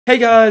Hey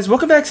guys,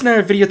 welcome back to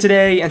another video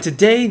today, and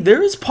today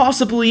there is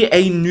possibly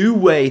a new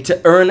way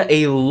to earn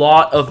a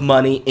lot of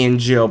money in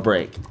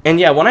Jailbreak. And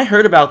yeah, when I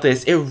heard about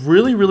this, it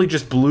really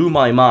just blew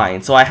my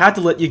mind, so I had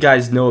to let you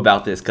guys know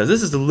about this, because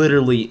this is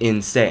literally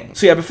insane.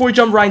 So yeah, before we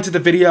jump right into the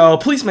video,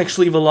 please make sure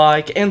to leave a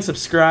like and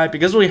subscribe,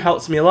 because it really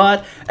helps me a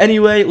lot.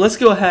 Anyway, let's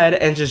go ahead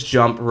and just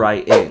jump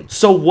right in.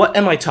 So what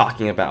am I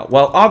talking about?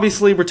 Well,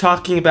 obviously we're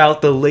talking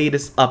about the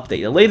latest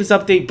update. The latest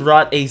update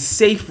brought a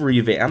safe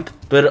revamp,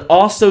 but it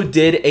also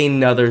did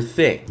another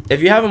thing.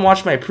 If you haven't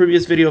watched my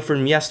previous video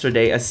from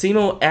yesterday,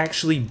 Asimo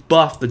actually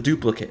buffed the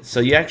duplicate, so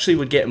you actually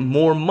would get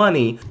more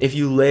money if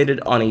you landed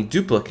on a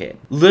duplicate.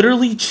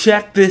 Literally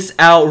check this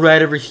out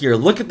right over here.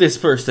 Look at this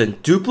person.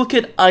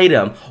 Duplicate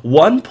item,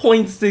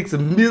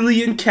 1.6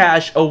 million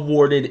cash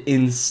awarded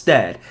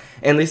instead.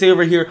 And they say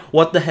over here,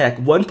 what the heck,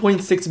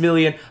 1.6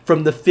 million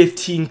from the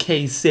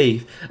 15k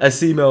safe,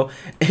 Asimo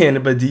and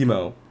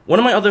Badimo. One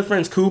of my other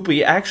friends,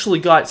 Koopy, actually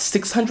got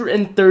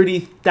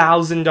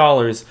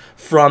 $630,000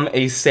 from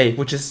a safe,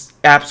 which is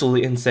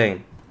absolutely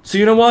insane. So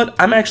you know what?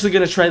 I'm actually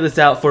going to try this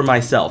out for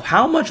myself.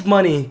 How much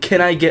money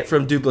can I get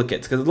from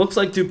duplicates? Because it looks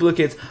like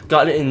duplicates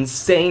got an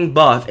insane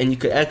buff and you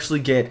could actually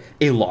get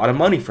a lot of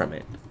money from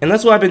it. And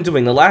that's what I've been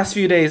doing. The last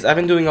few days, I've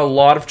been doing a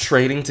lot of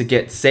trading to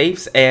get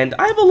safes, and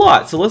I have a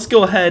lot. So let's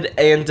go ahead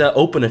and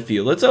open a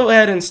few. Let's go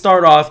ahead and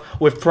start off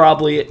with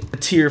probably a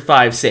tier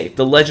 5 safe,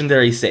 the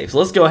legendary safe. So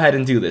let's go ahead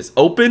and do this.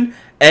 Open.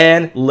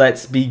 And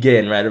let's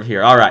begin right over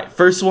here. Alright,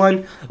 first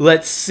one,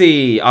 let's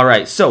see.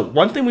 Alright, so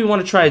one thing we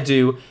want to try to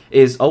do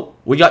is, oh,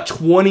 we got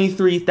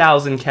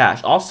 23,000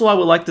 cash. Also, I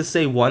would like to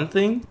say one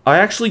thing. I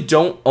actually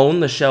don't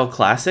own the Shell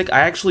Classic. I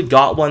actually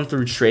got one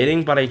through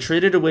trading, but I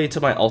traded away to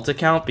my alt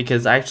account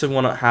because I actually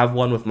want to have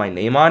one with my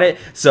name on it.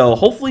 So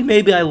hopefully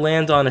maybe I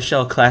land on a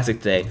Shell Classic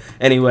today.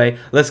 Anyway,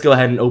 let's go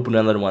ahead and open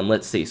another one.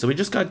 Let's see. So we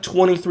just got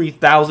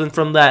 23,000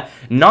 from that.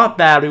 Not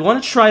bad. We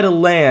want to try to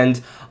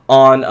land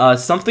on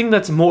something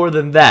that's more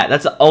than that.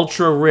 That's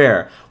ultra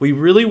rare. We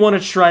really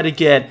want to try to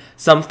get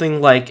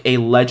something like a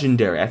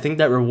legendary. I think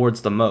that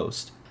rewards the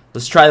most.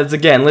 Let's try this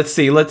again. Let's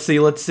see. And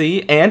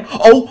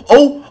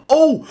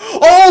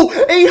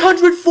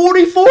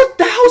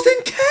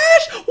 844,000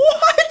 cash.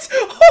 What?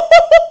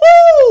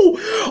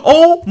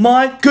 Oh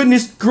my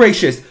goodness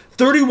gracious.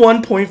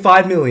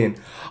 31.5 million.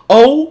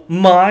 Oh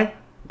my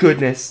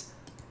goodness.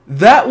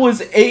 That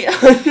was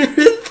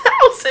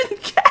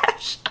 800,000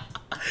 cash.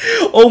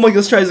 Oh my god,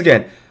 let's try this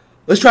again.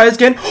 Let's try this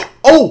again.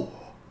 Oh,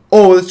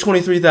 that's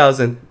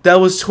 23,000. That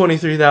was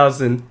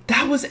 23,000.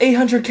 That was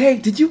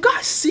 800k. Did you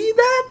guys see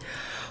that?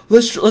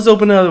 Let's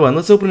open another one.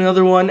 Let's open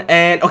another one.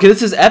 And okay,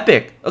 this is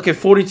epic. Okay,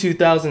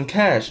 42,000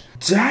 cash.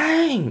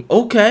 Dang.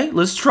 Okay,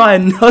 let's try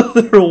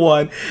another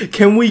one.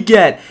 Can we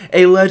get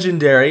a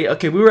legendary?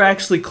 Okay, we were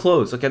actually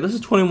close. Okay, this is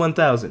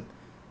 21,000.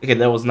 Okay,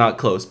 that was not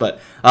close,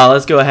 but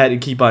let's go ahead and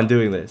keep on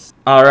doing this.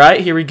 Alright,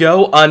 here we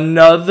go.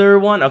 Another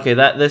one. Okay,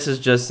 this is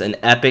just an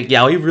epic.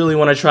 Yeah, we really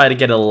want to try to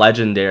get a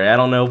legendary. I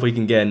don't know if we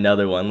can get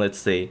another one. Let's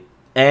see.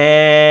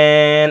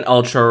 And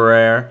ultra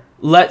rare.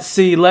 Let's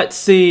see.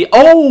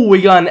 Oh,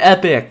 we got an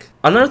epic.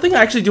 Another thing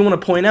I actually do want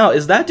to point out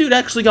is that dude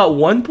actually got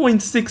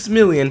 1.6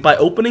 million by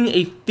opening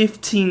a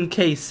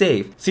 15k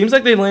safe. Seems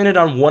like they landed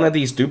on one of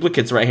these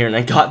duplicates right here and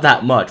I got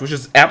that much, which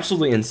is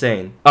absolutely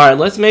insane. Alright,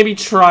 let's maybe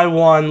try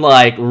one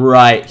like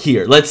right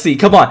here. Let's see.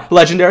 Come on.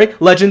 Legendary.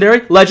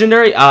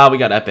 Ah, we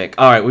got epic.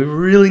 Alright, we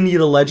really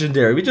need a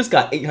legendary. We just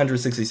got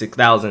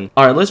 866,000.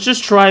 Alright, let's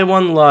just try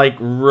one like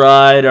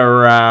right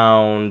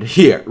around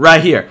here.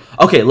 Right here.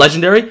 Okay,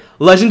 legendary.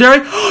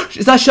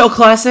 Is that Shell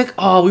Classic?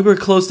 Oh, we were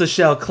close to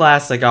Shell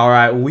Classic.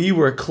 Alright, we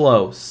were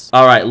close.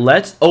 Alright,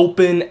 let's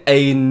open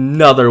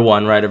another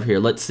one right over here.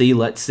 Let's see.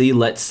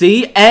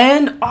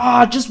 And,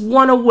 just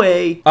one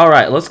away.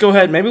 Alright, let's go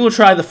ahead. Maybe we'll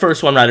try the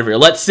first one right over here.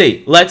 Let's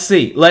see.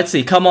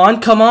 Come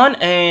on.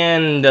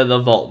 And the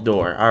vault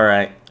door.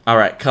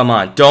 Alright, come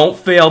on. Don't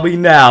fail me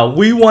now.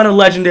 We want a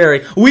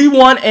legendary. We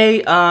want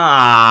a...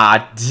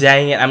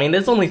 dang it. I mean,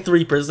 there's only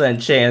 3%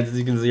 chance, as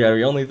you can see right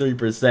here. Only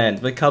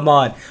 3%. But come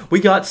on. We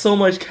got so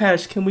much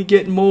cash. Can we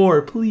get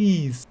more,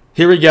 please?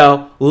 Here we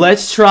go.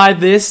 Let's try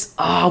this.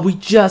 We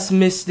just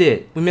missed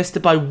it. We missed it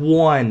by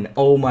 1.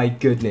 Oh my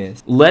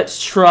goodness.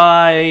 Let's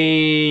try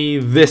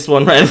this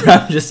one right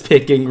around. Just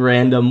picking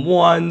random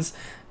ones.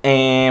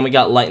 And we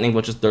got lightning,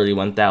 which is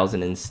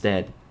 31,000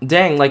 instead.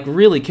 Dang, like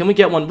really, can we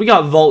get one? We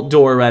got vault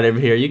door right over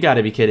here. You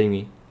gotta be kidding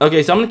me.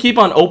 Okay, so I'm gonna keep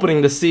on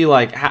opening to see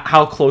like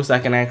how close I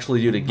can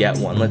actually do to get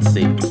one. Let's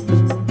see.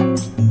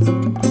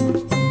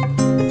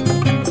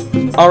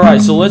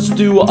 Alright, so let's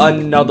do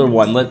another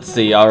one. Let's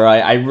see,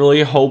 alright. I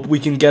really hope we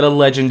can get a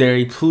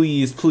legendary.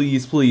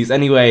 Please.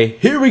 Anyway,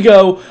 here we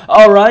go.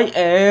 Alright,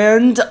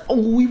 and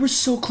we were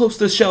so close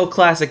to Shell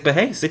Classic, but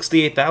hey,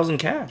 68,000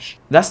 cash.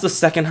 That's the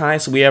second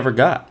highest we ever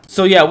got.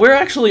 So yeah, we're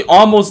actually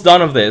almost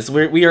done with this.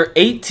 We are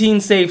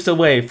 18 safes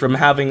away from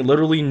having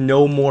literally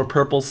no more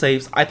purple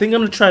safes. I think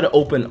I'm gonna try to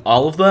open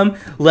all of them.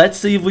 Let's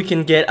see if we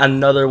can get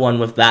another one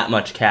with that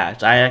much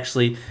cash. I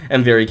actually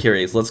am very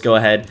curious. Let's go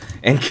ahead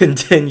and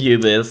continue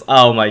this.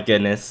 Oh my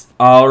goodness.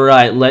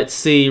 Alright, let's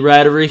see.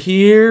 Right over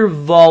here.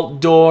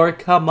 Vault door.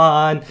 Come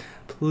on.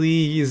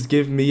 Please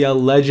give me a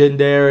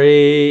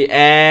legendary.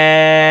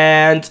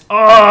 And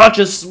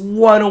just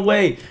one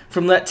away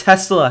from that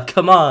Tesla.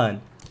 Come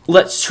on.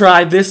 Let's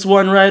try this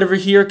one right over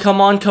here.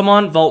 Come on, come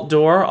on. Vault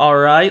door.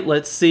 Alright,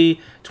 let's see.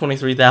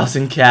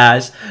 23,000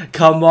 cash.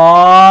 Come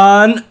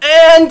on.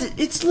 And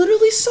it's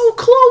literally so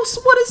close.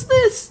 What is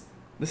this?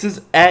 This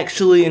is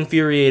actually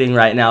infuriating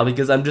right now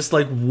because I'm just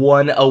like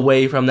one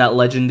away from that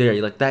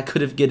legendary. Like that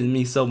could have given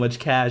me so much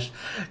cash.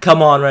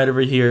 Come on, right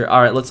over here.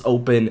 Alright, let's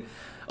open.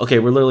 Okay,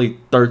 we're literally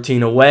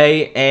 13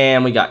 away.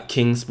 And we got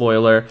King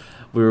Spoiler.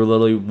 We were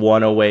literally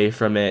one away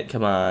from it.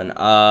 Come on.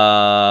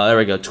 There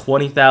we go.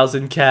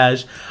 20,000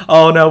 cash.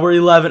 Oh no, we're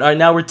 11. Alright,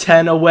 now we're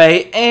 10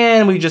 away.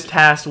 And we just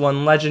passed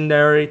one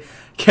legendary.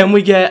 Can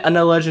we get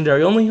another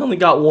legendary? Only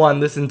got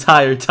one this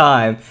entire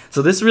time.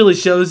 So this really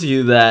shows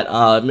you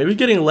that maybe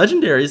getting a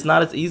legendary is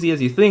not as easy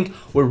as you think.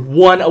 We're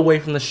one away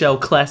from the Shell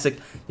Classic.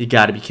 You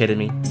gotta be kidding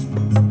me.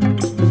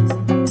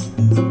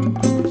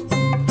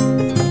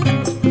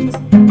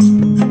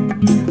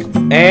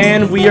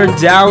 And we are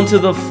down to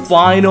the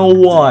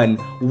final one.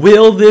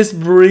 Will this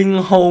bring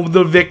home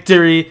the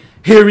victory?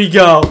 Here we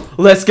go.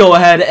 Let's go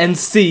ahead and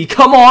see.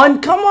 Come on,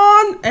 come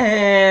on.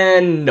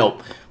 And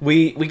nope.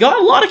 We got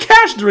a lot of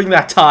cash during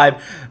that time,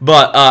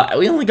 but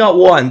we only got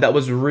one. That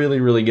was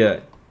really, really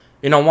good.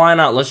 You know, why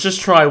not? Let's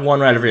just try one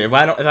right over here. If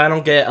I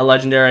don't get a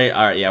legendary,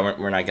 all right, yeah,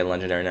 we're not getting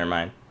legendary. Never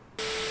mind.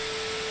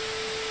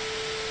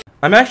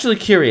 I'm actually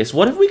curious,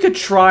 what if we could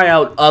try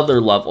out other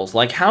levels?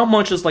 Like, how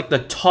much is, like, the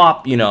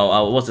top, you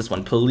know, what's this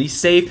one? Police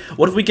safe?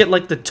 What if we get,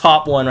 like, the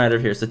top one right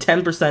over here? So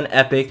 10%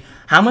 epic.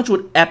 How much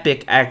would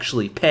epic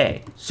actually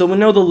pay? So we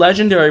know the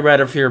legendary right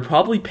over here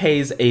probably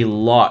pays a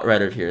lot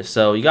right over here.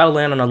 So you gotta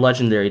land on a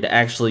legendary to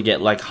actually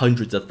get, like,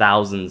 hundreds of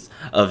thousands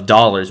of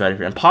dollars right over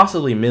here. And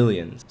possibly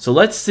millions. So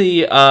let's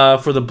see,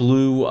 for the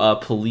blue,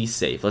 police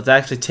safe. Let's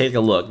actually take a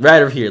look.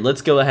 Right over here.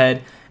 Let's go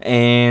ahead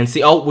and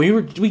see. Oh,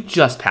 we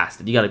just passed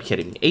it. You gotta be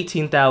kidding me.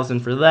 18,000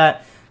 for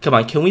that. Come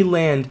on, can we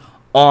land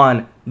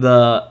on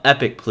the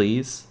epic,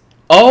 please?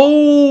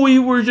 Oh, we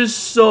were just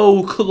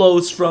so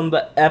close from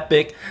the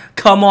epic.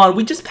 Come on,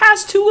 we just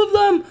passed two of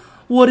them.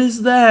 What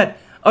is that?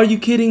 Are you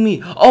kidding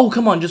me? Oh,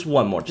 come on, just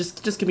one more.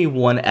 Just give me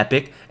one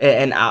epic,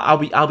 and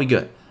I'll be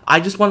good.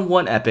 I just want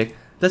one epic.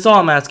 That's all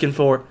I'm asking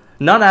for.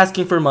 Not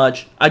asking for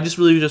much. I just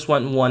really just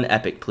want one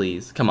epic,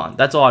 please. Come on,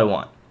 that's all I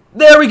want.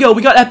 There we go.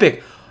 We got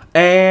epic.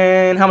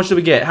 And how much did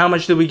we get? How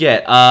much did we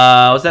get?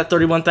 Was that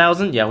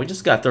 31,000? Yeah, we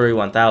just got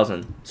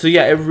 31,000. So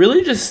yeah, it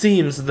really just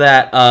seems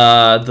that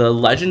the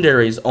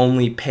legendaries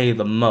only pay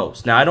the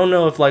most. Now, I don't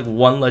know if like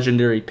one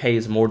legendary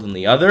pays more than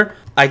the other.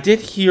 I did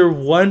hear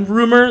one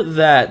rumor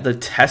that the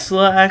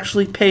Tesla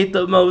actually paid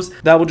the most.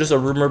 That was just a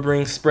rumor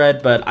being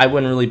spread, but I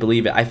wouldn't really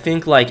believe it. I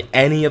think like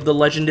any of the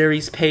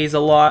legendaries pays a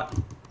lot.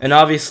 And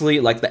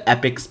obviously, like, the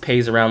epics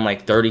pays around,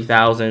 like,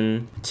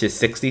 30,000 to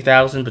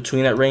 60,000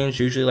 between that range.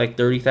 Usually, like,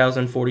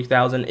 30,000,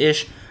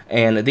 40,000-ish.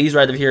 And these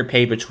right over here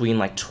pay between,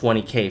 like,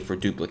 20K for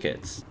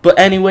duplicates. But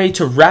anyway,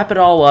 to wrap it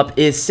all up,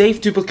 is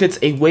safe duplicates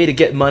a way to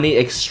get money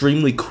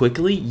extremely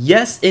quickly?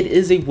 Yes, it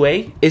is a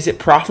way. Is it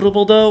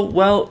profitable, though?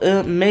 Well,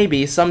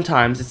 maybe,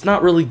 sometimes. It's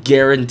not really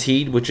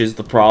guaranteed, which is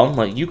the problem.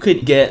 Like, you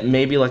could get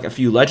maybe, like, a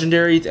few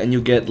legendaries, and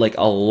you get, like,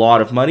 a lot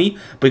of money.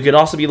 But you could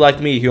also be like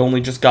me, who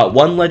only just got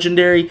one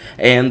legendary,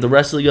 and the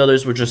rest of the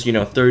others were just, you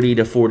know, 30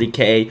 to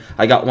 40K.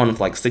 I got one with,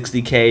 like,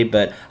 60K,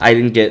 but I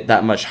didn't get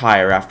that much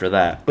higher after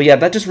that. But yeah,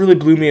 that just really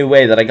blew me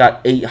away that I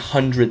got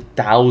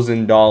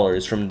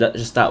 $800,000 from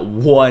just that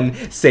one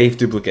safe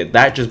duplicate.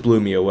 That just blew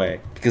me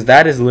away, because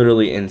that is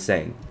literally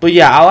insane. But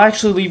yeah, I'll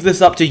actually leave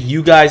this up to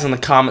you guys in the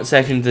comment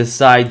section to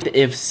decide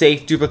if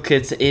safe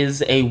duplicates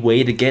is a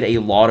way to get a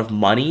lot of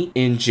money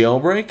in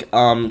Jailbreak.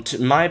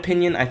 To my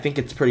opinion, I think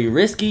it's pretty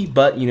risky,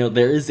 but you know,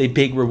 there is a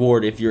big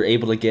reward if you're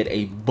able to get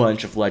a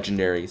bunch of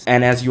legendaries.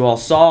 And as you all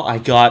saw, I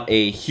got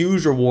a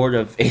huge reward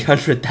of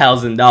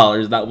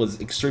 $800,000. That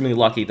was extremely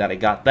lucky that I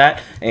got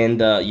that.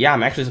 And yeah,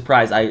 I'm actually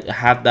surprised I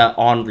have that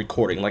on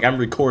recording. Like, I'm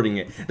recording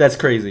it. That's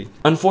crazy.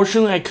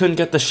 Unfortunately, I couldn't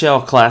get the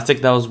Shell Classic.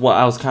 That was what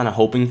I was kind of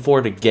hoping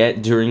for to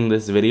get during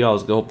this video. I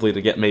was hopefully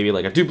to get maybe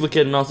like a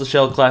duplicate and also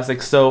Shell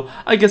Classic. So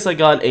I guess I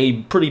got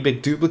a pretty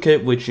big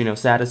duplicate, which, you know,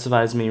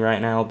 satisfies me right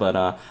now. But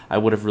I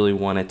would have really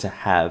wanted to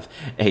have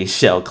a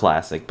Shell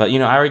Classic. But, you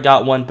know, I already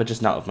got one, but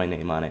just not with my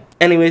name on it.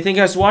 Anyway, thank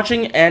you guys for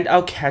watching, and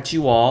I'll catch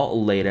you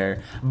all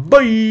later.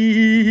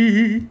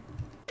 Bye!